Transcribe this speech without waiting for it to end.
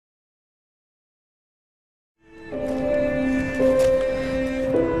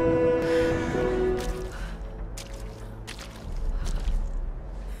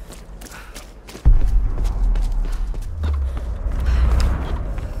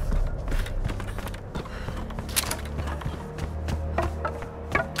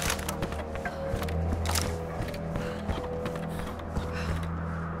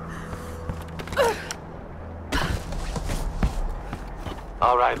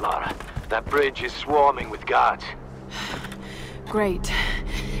right, Lara. That bridge is swarming with guards. Great.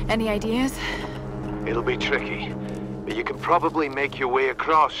 Any ideas? It'll be tricky, but you can probably make your way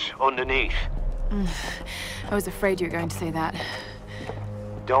across underneath. I was afraid you were going to say that.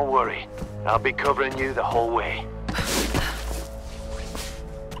 Don't worry. I'll be covering you the whole way.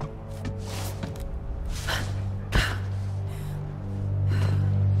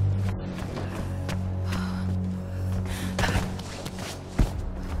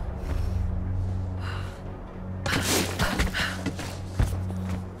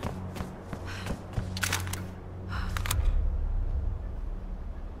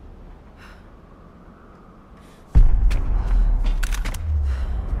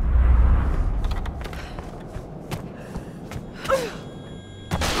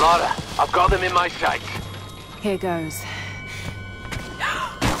 Lara, I've got them in my sights. Here goes.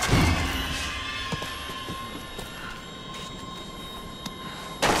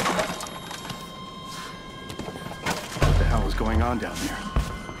 What the hell is going on down there?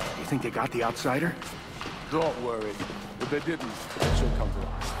 Do you think they got the outsider? Don't worry. If they didn't, she'll come to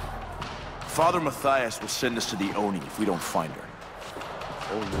us. Father Matthias will send us to the Oni if we don't find her.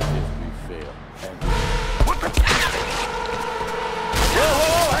 Only if we fail. And... What the...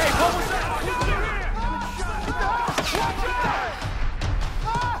 Whoa, hey, what was that?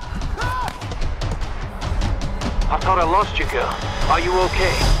 I thought I lost you, girl. Are you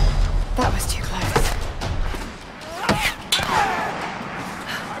okay? That was too close.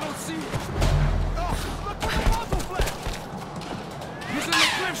 I don't see it. Oh, look at the muzzle flap. He's in the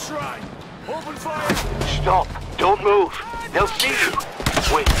cliff shrine. Open fire. Stop. Don't move. They'll see you.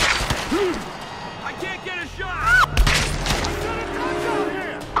 Wait. I can't get a shot.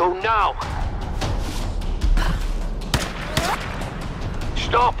 Go now.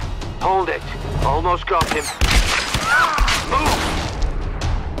 Stop. Hold it. Almost got him. Move.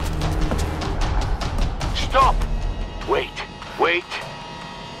 Stop. Wait. Wait.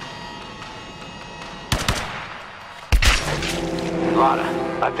 Lara,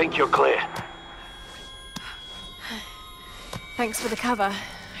 I think you're clear. Thanks for the cover.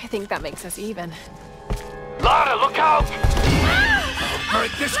 I think that makes us even. Lara, look out!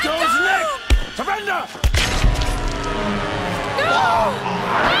 Alright, this goes neck! Surrender!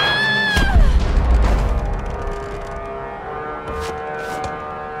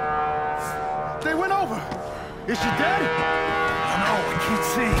 They went over! Is she dead? I don't know, I can't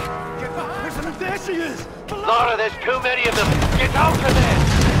see. Get behind her! There she is! Lara, there's too many of them! Get out of there!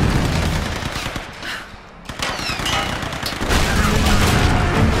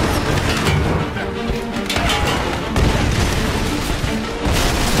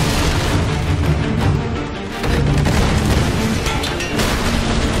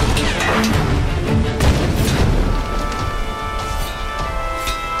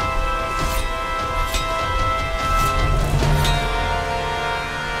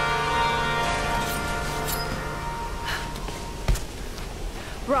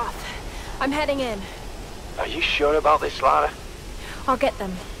 Roth, I'm heading in. Are you sure about this, Lara? I'll get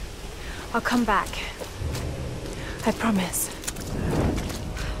them. I'll come back. I promise.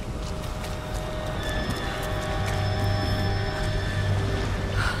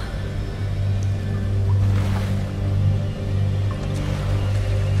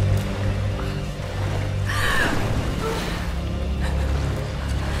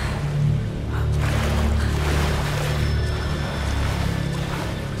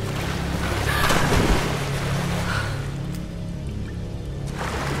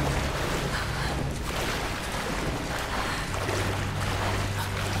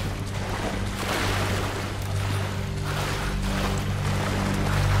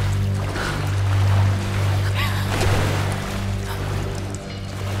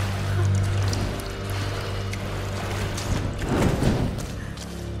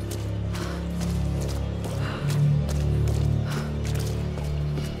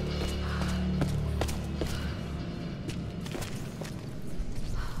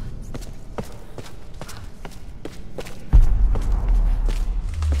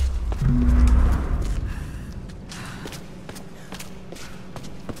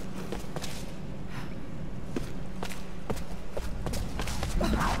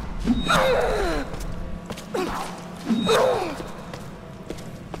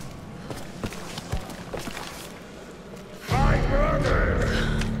 My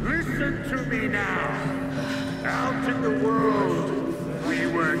brothers, listen to me now. Out in the world, we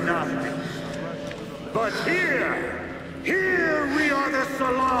were nothing. But here we are the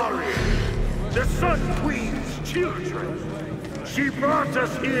Solari, the Sun Queen's children. She brought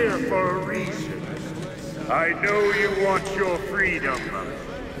us here for a reason. I know you want your freedom.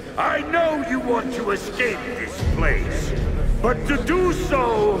 I know you want to escape this place. But to do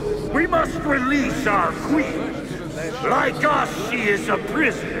so, we must release our queen. Like us, she is a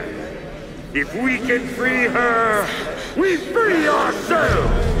prisoner. If we can free her, we free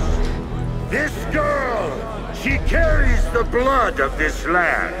ourselves. This girl, she carries the blood of this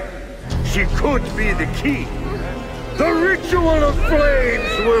land. She could be the key. The ritual of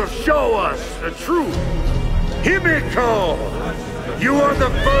flames will show us the truth. Himiko, you are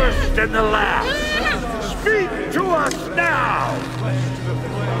the first and the last. Speak to us now!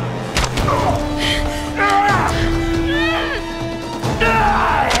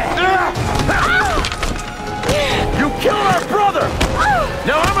 You killed our brother!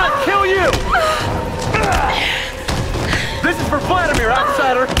 Now I'm gonna kill you! This is for Vladimir,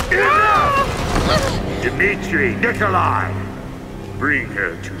 outsider! Enough! Dmitri, Nikolai, bring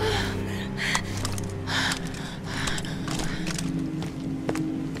her to me.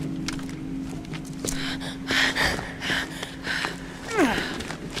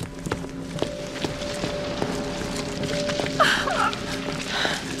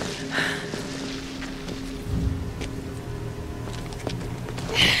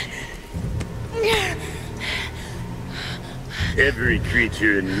 Every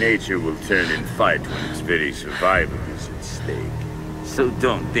creature in nature will turn and fight when its very survival is at stake. So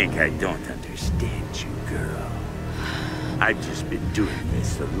don't think I don't understand you, girl. I've just been doing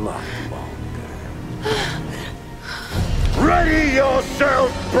this a lot longer. Ready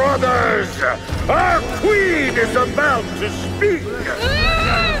yourself, brothers! Our queen is about to speak!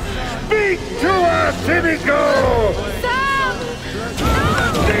 Speak to us, Himiko!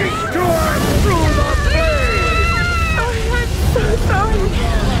 Speak to us through the flame! So sorry.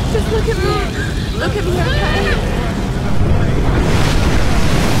 Just look at me. Look at me, okay?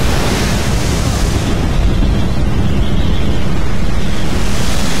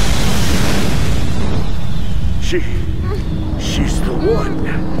 She's the one.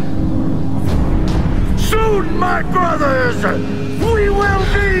 Soon, my brothers, we will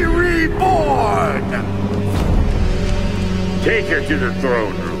be reborn! Take her to the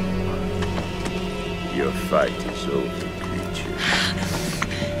throne room. Your fight is over, creature.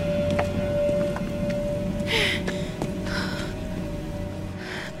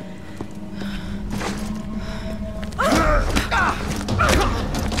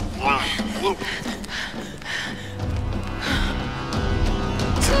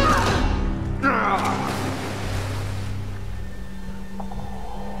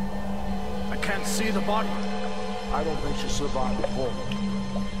 I can't see the body. I don't think she survived the fall.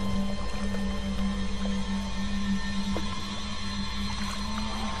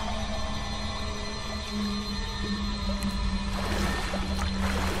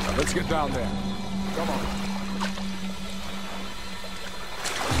 Now let's get down there. Come on.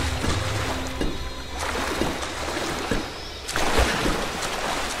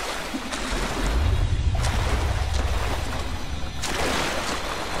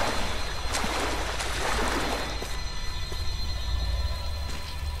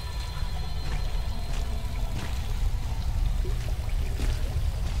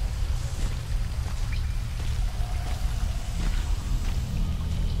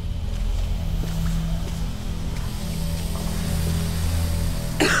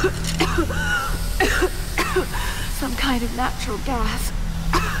 Some kind of natural gas.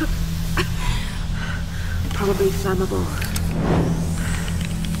 Probably flammable.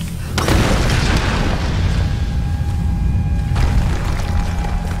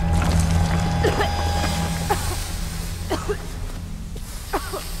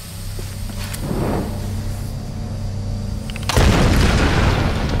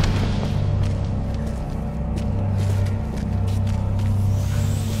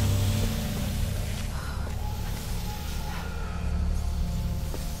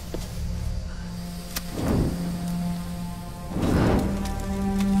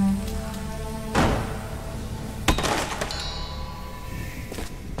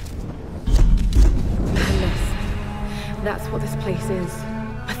 That's what this place is.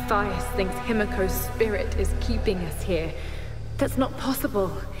 Matthias thinks Himiko's spirit is keeping us here. That's not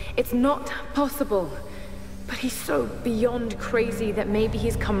possible. It's not possible. But he's so beyond crazy that maybe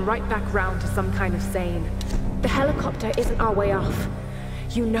he's come right back round to some kind of sane. The helicopter isn't our way off.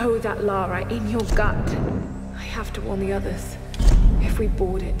 You know that, Lara, in your gut. I have to warn the others. If we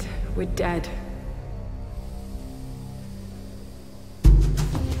board it, we're dead.